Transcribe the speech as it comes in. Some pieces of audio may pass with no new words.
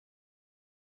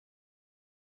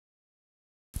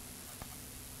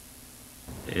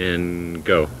and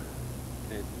go.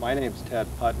 Okay, my name's Ted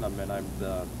Putnam, and I'm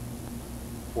the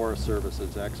Forest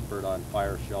Service's expert on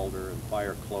fire shelter and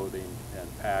fire clothing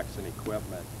and packs and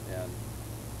equipment.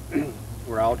 And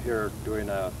we're out here doing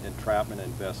an entrapment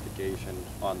investigation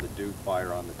on the Dude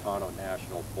Fire on the Tonto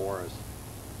National Forest,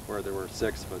 where there were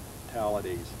 6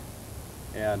 fatalities.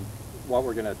 And what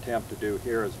we're going to attempt to do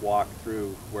here is walk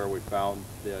through where we found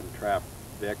the entrapped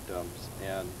victims.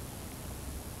 And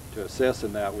to assist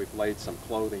in that, we've laid some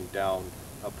clothing down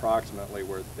approximately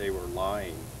where they were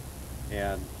lying.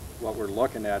 And what we're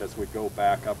looking at is we go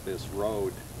back up this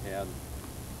road, and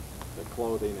the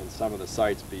clothing and some of the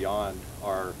sites beyond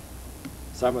are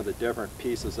some of the different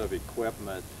pieces of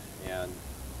equipment and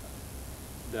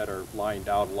that are lined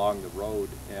out along the road.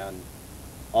 And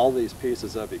all these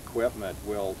pieces of equipment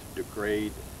will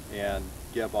degrade and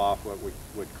give off what we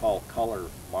would call color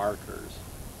markers.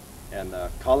 And the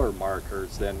color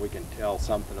markers, then we can tell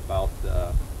something about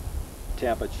the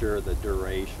temperature, the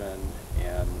duration,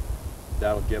 and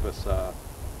that'll give us a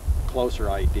closer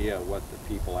idea of what the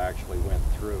people actually went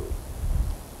through.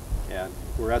 And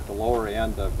we're at the lower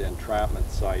end of the entrapment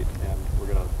site, and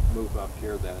we're going to move up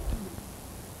here then.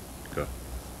 Go.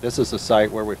 This is the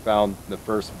site where we found the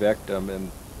first victim,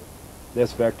 and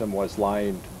this victim was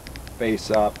lying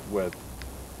face up with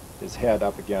his head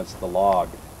up against the log.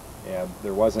 And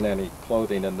there wasn't any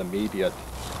clothing in the immediate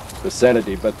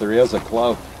vicinity, but there is a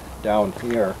glove down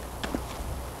here.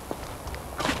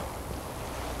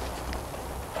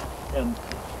 And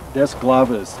this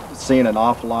glove is seeing an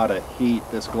awful lot of heat.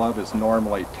 This glove is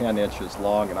normally 10 inches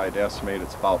long, and I'd estimate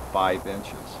it's about 5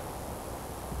 inches.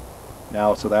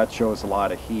 Now, so that shows a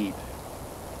lot of heat.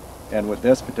 And with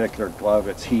this particular glove,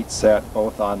 it's heat set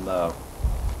both on the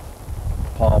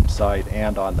palm side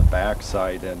and on the back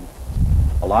side. And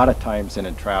a lot of times in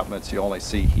entrapments, you only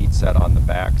see heat set on the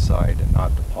back side and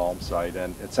not the palm side.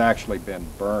 And it's actually been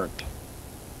burnt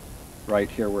right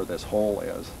here where this hole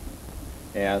is.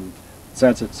 And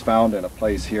since it's found in a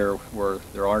place here where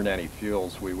there aren't any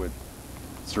fuels, we would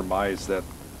surmise that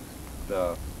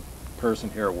the person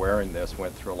here wearing this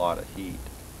went through a lot of heat.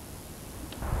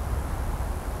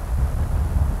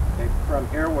 Okay, from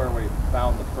here where we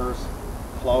found the first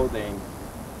clothing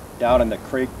down in the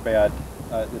creek bed,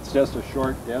 it's just a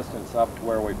short distance up to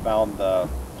where we found the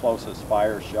closest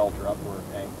fire shelter up where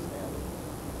Hank's standing.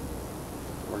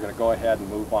 We're going to go ahead and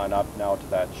move on up now to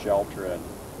that shelter and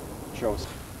show.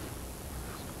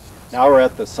 Now we're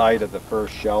at the site of the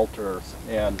first shelter,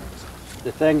 and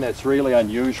the thing that's really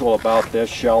unusual about this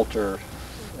shelter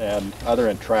and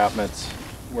other entrapments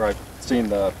where I've seen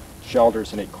the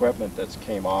shelters and equipment that's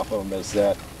came off of them is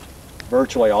that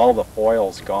virtually all the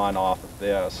foil's gone off of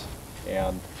this.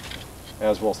 And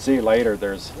as we'll see later,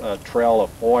 there's a trail of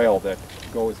foil that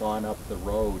goes on up the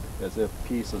road as if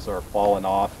pieces are falling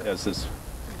off, as this,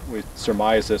 we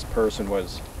surmise this person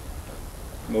was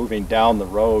moving down the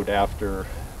road after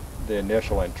the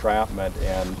initial entrapment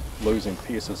and losing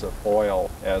pieces of foil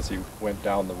as he went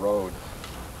down the road.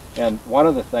 And one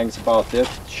of the things about this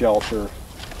shelter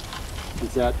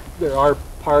is that there are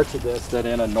parts of this that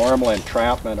in a normal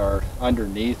entrapment are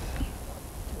underneath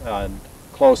and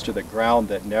close to the ground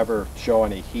that never show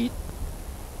any heat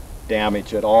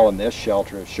damage at all, and this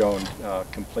shelter has shown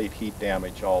complete heat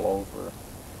damage all over.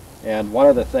 And one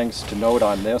of the things to note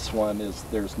on this one is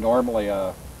there's normally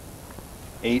a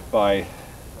 8 by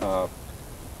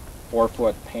 4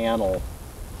 foot panel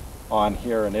on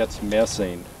here, and it's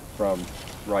missing from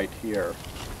right here.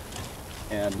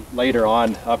 And later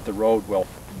on up the road,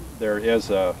 there is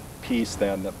a piece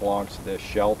then that belongs to this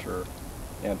shelter.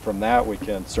 And from that we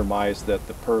can surmise that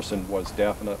the person was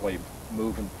definitely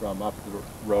moving from up the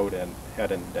road and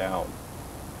heading down.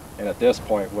 And at this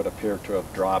point would appear to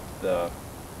have dropped the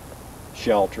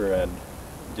shelter and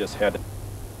just headed.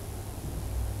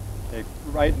 Okay,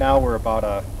 right now we're about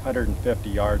 150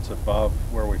 yards above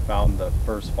where we found the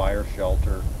first fire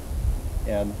shelter.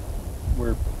 And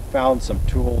we found some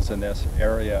tools in this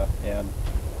area, and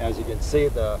as you can see,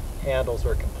 the handles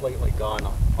are completely gone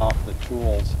off the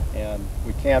tools, and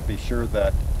we can't be sure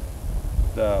that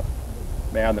the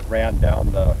man that ran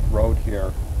down the road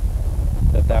here,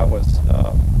 that was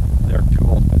their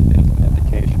tools, but it is an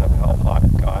indication of how hot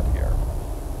it got here.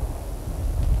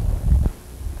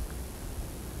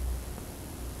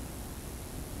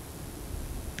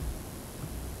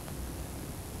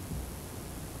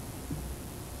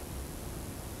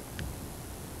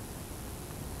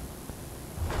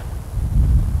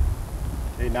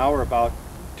 Now we're about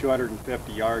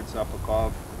 250 yards up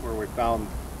above where we found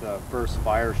the first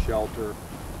fire shelter,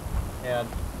 and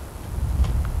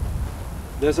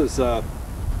this is a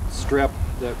strip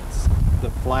that's the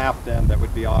flap then that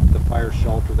would be off the fire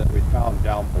shelter that we found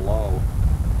down below.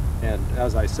 And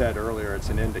as I said earlier, it's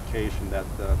an indication that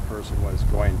the person was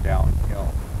going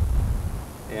downhill.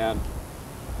 And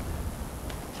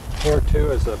here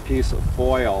too is a piece of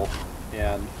foil,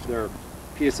 and there are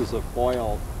pieces of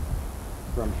foil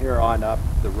from here on up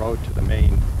the road to the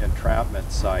main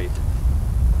entrapment site.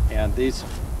 And these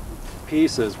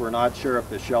pieces, we're not sure if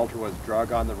the shelter was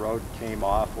drug on the road, came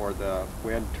off, or the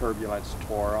wind turbulence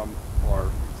tore them,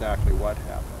 or exactly what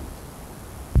happened.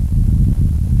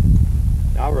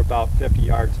 Now we're about 50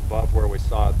 yards above where we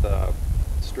saw the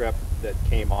strip that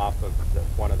came off of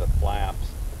one of the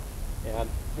flaps. And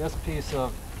this piece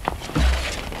of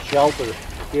shelter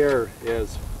here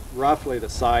is roughly the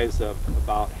size of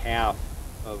about half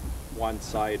of one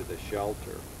side of the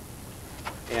shelter.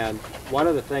 And one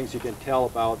of the things you can tell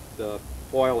about the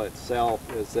foil itself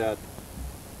is that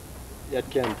it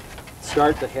can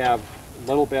start to have a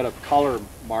little bit of color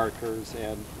markers,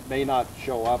 and may not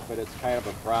show up, but it's kind of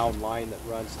a brown line that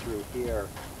runs through here.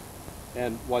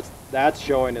 And what that's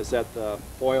showing is that the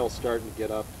foil's starting to get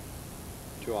up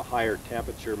to a higher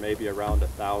temperature, maybe around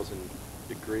 1,000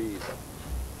 degrees.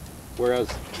 Whereas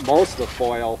most of the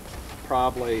foil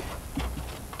probably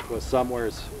was somewhere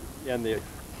in the,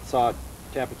 saw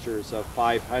temperatures of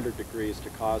 500 degrees to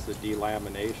cause the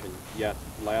delamination, yet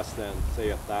less than, say,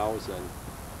 1,000,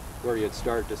 where you'd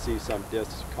start to see some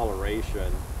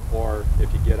discoloration. Or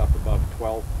if you get up above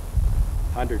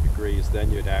 1,200 degrees,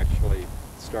 then you'd actually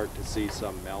start to see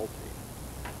some melting.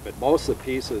 But most of the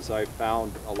pieces I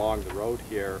found along the road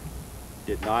here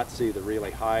did not see the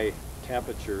really high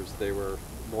temperatures. They were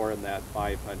more in that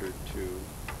 500 to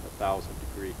 1,000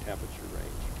 degree temperature range.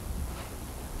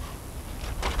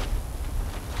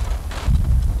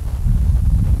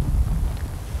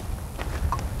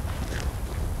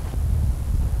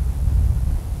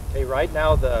 Okay, right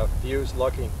now the view's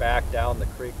looking back down the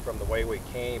creek from the way we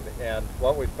came, and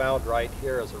what we found right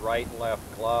here is a right and left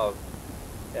glove.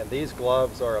 And these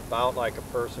gloves are about like a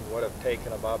person would have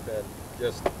taken them up and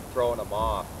just thrown them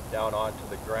off down onto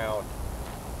the ground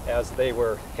as they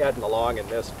were heading along in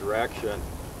this direction.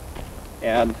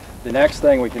 And the next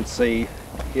thing we can see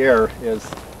here is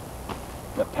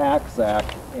the pack sack.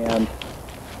 And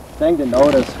the thing to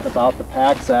notice about the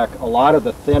pack sack, a lot of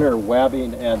the thinner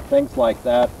webbing and things like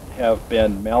that have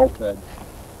been melted,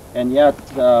 and yet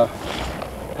the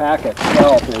pack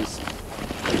itself is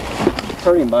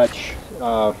pretty much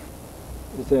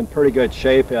is in pretty good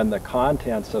shape, and the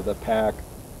contents of the pack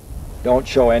don't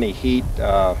show any heat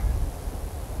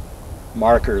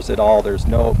markers at all. There's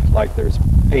no, like, there's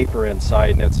paper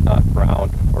inside and it's not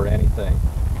brown or anything.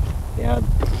 And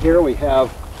here we have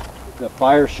the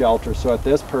fire shelter. So at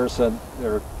this person,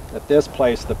 or at this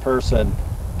place, the person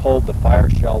pulled the fire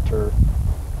shelter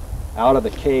out of the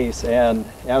case, and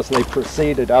as they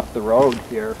proceeded up the road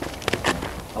here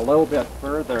a little bit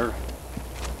further,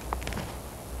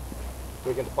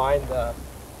 we can find the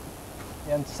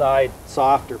inside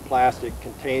softer plastic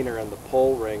container and the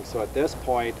pull ring. So at this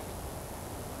point,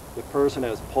 the person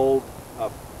has pulled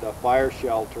up the fire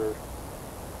shelter,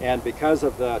 and because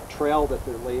of the trail that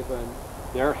they're leaving,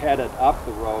 they're headed up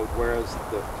the road, whereas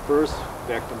the first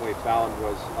victim we found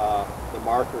was the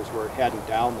markers were heading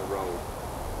down the road.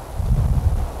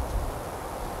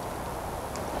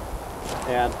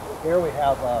 And here we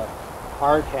have a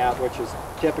hard hat, which is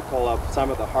typical of some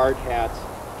of the hard hats.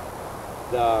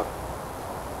 The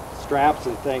straps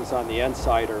and things on the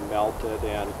inside are melted,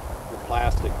 and the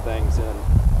plastic things, and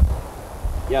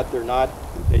yet they're not,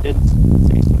 they didn't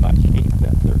see so much heat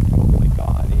that they're totally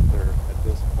gone either at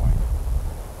this point.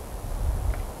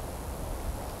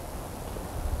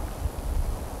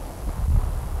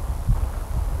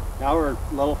 Now we're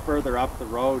a little further up the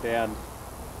road, and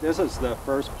this is the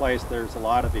first place there's a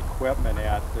lot of equipment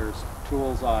at. There's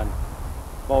tools on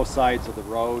both sides of the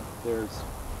road. There's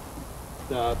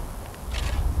the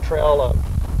trail of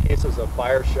pieces of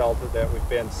fire shelter that we've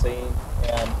been seeing,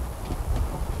 and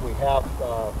we have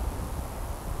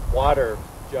water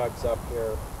jugs up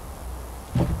here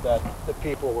that the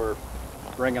people were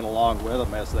bringing along with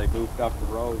them as they moved up the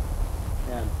road.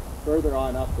 And further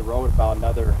on up the road, about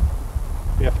another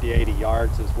 50-80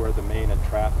 yards, is where the main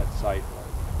entrapment site was.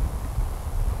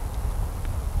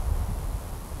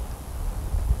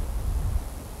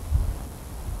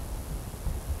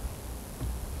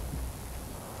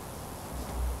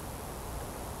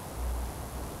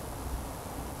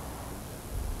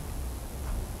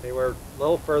 They were a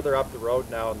little further up the road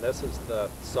now, and this is the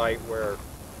site where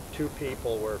two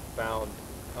people were found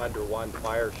under one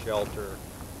fire shelter.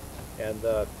 And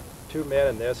the two men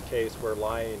in this case were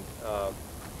lying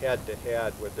head to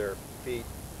head with their feet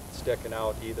sticking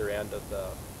out either end of the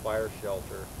fire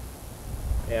shelter.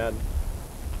 And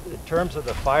in terms of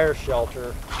the fire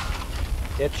shelter,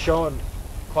 it's shown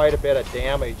quite a bit of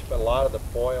damage, but a lot of the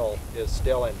foil is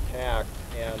still intact.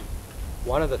 And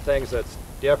one of the things that's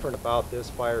different about this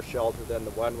fire shelter than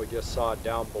the one we just saw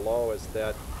down below is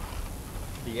that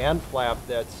the end flap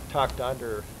that's tucked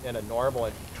under in a normal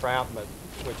entrapment,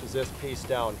 which is this piece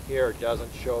down here,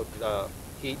 doesn't show the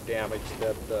heat damage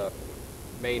that the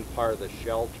main part of the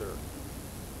shelter.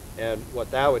 And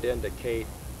what that would indicate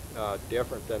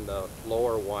different than the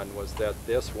lower one was that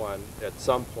this one at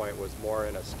some point was more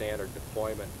in a standard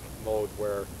deployment mode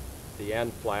where the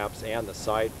end flaps and the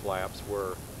side flaps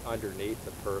were underneath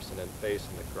the person and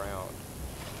facing the ground.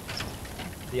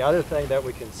 The other thing that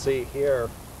we can see here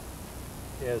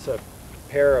is a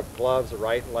pair of gloves, a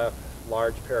right and left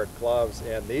large pair of gloves,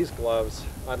 and these gloves,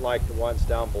 unlike the ones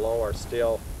down below, are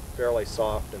still fairly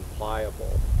soft and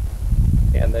pliable.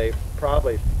 And they've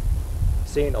probably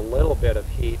seen a little bit of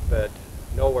heat, but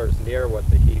nowhere near what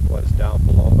the heat was down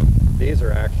below. These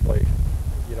are actually,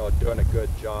 doing a good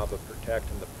job of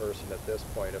protecting the person at this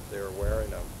point if they were wearing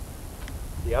them.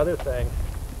 The other thing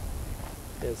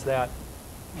is that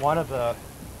one of the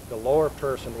lower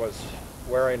person was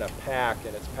wearing a pack,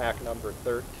 and it's pack number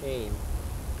 13,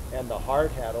 and the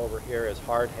hard hat over here is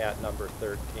hard hat number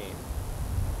 13.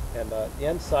 And the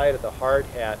inside of the hard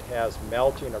hat has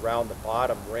melting around the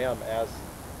bottom rim as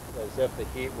if the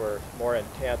heat were more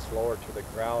intense lower to the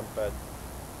ground, but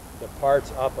the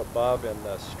parts up above in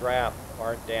the strap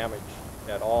aren't damaged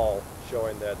at all,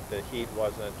 showing that the heat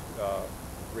wasn't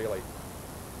really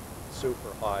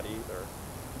super hot either.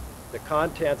 The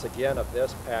contents again of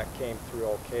this pack came through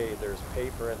okay. There's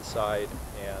paper inside,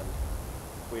 and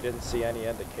we didn't see any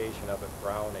indication of it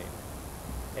browning.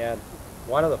 And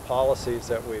one of the policies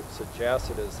that we've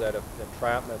suggested is that if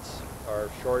entrapments are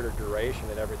shorter duration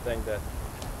and everything, that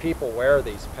people wear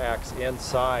these packs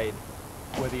inside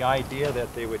with the idea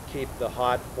that they would keep the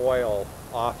hot foil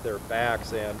off their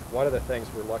backs. And one of the things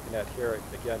we're looking at here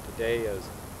again today is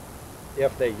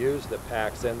if they use the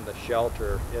packs in the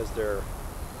shelter, is there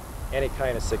any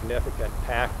kind of significant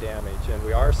pack damage? And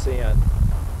we are seeing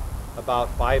about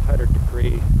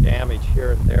 500-degree damage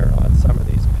here and there on some of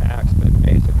these packs, but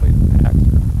basically the packs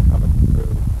are coming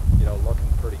through,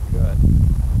 looking pretty good.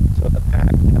 So the pack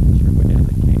temperature would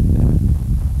indicate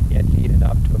that it heated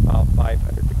up to about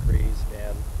 500 degrees,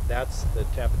 and that's the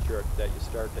temperature that you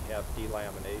start to have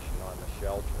delamination on the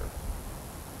shelter.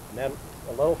 And then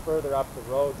a little further up the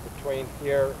road between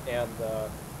here and the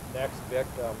next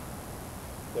victim,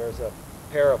 there's a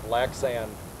pair of Lexan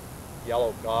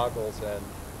yellow goggles, and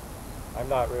I'm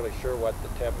not really sure what the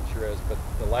temperature is, but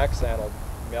the Lexan will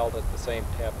melt at the same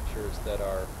temperatures that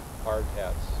our hard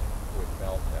hats would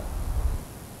melt at.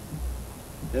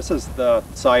 This is the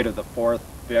side of the fourth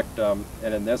victim,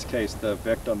 and in this case the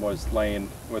victim was laying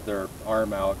with their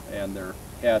arm out and their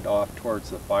head off towards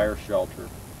the fire shelter.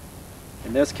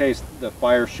 In this case the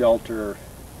fire shelter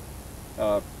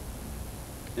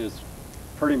is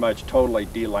pretty much totally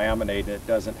delaminated. It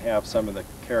doesn't have some of the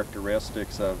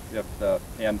characteristics of if the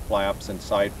end flaps and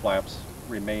side flaps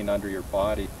remain under your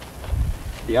body.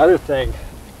 The other thing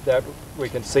that we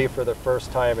can see for the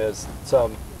first time is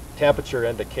some temperature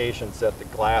indications that the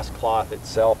glass cloth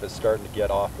itself is starting to get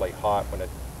awfully hot when it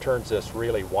turns this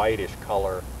really whitish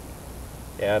color.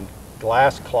 And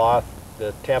glass cloth,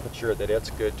 the temperature that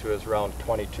it's good to is around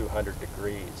 2200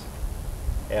 degrees.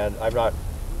 And I'm not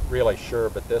really sure,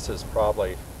 but this is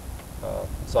probably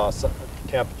saw some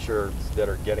temperatures that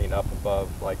are getting up above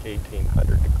like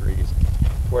 1800 degrees,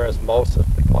 whereas most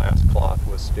of the glass cloth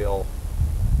was still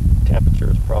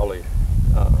temperatures probably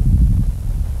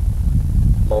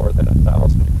lower than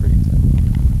 1000 degrees.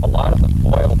 And a lot of the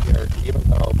foil here, even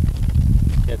though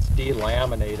it's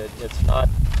delaminated, it's not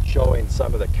showing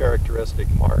some of the characteristic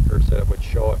markers that it would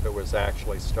show if it was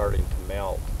actually starting to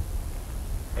melt.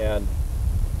 And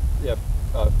if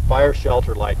a fire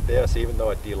shelter like this, even though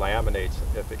it delaminates,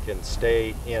 if it can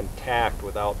stay intact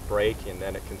without breaking,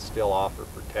 then it can still offer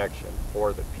protection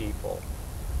for the people.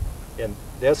 In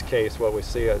this case, what we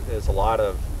see is a lot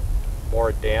of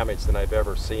more damage than I've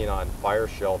ever seen on fire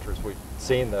shelters. We've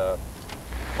seen the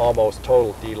almost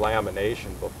total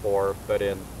delamination before, but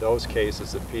in those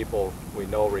cases the people we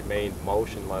know remained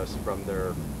motionless from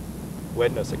their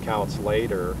witness accounts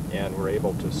later and were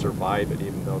able to survive it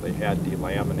even though they had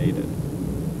delaminated.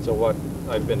 So what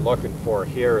I've been looking for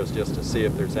here is just to see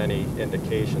if there's any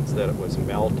indications that it was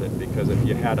melted, because if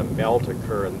you had a melt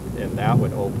occur and that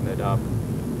would open it up.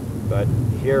 But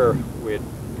here we'd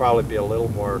probably be a little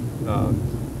more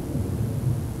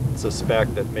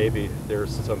suspect that maybe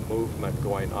there's some movement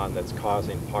going on that's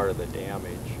causing part of the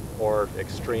damage, or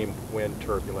extreme wind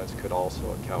turbulence could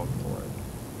also account for it.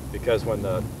 Because when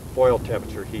the foil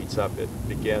temperature heats up, it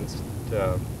begins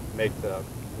to make the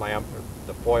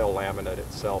foil laminate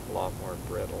itself a lot more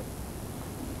brittle.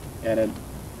 And in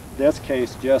this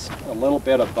case, just a little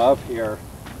bit above here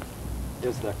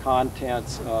is the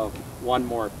contents of one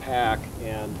more pack,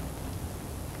 and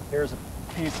here's a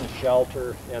piece of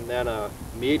shelter and then a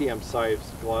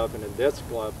medium-sized glove, and in this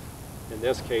glove, in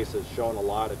this case, has shown a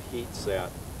lot of heat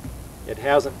set. It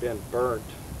hasn't been burnt,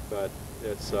 but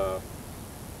it's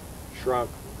shrunk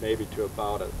maybe to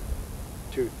about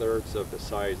 2/3 of the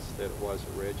size that it was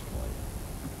originally.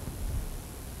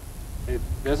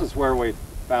 This is where we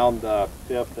found the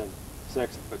 5th and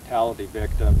 6th fatality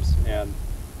victims, and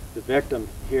the victim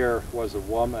here was a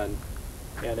woman,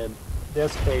 and in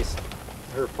this case,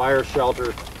 her fire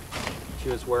shelter, she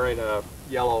was wearing a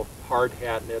yellow hard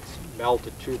hat, and it's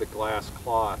melted to the glass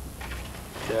cloth.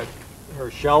 That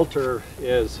her shelter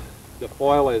is, the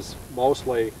foil is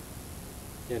mostly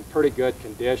in pretty good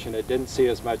condition. It didn't see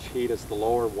as much heat as the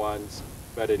lower ones,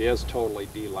 but it is totally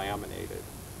delaminated.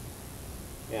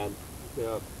 And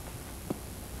the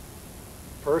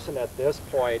person at this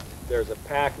point, there's a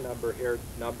pack number here,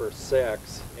 number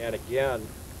 6, and again,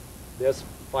 this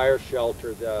fire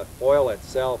shelter, the foil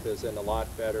itself is in a lot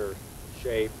better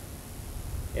shape,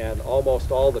 and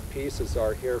almost all the pieces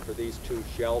are here for these 2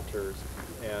 shelters,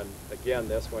 and again,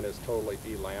 this one is totally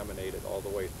delaminated all the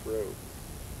way through.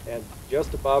 And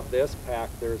just above this pack,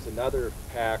 there's another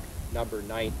pack, number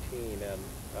 19,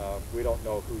 and we don't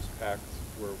know whose packs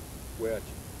were which.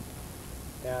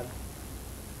 And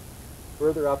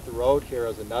further up the road here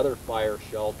is another fire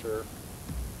shelter,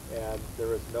 and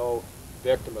there is no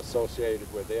victim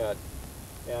associated with it.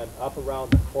 And up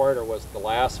around the corner was the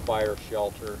last fire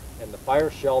shelter, and the fire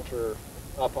shelter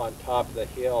up on top of the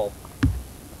hill,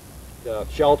 the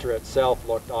shelter itself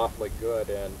looked awfully good,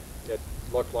 and it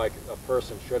looked like a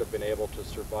person should have been able to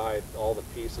survive. All the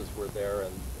pieces were there,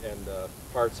 and the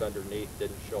parts underneath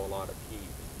didn't show a lot of heat.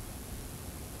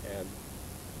 And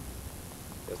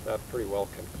I guess that pretty well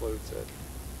concludes it.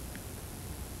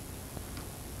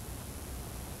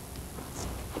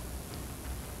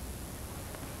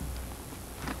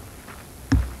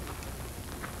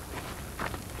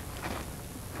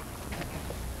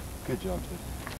 Good job, Ted.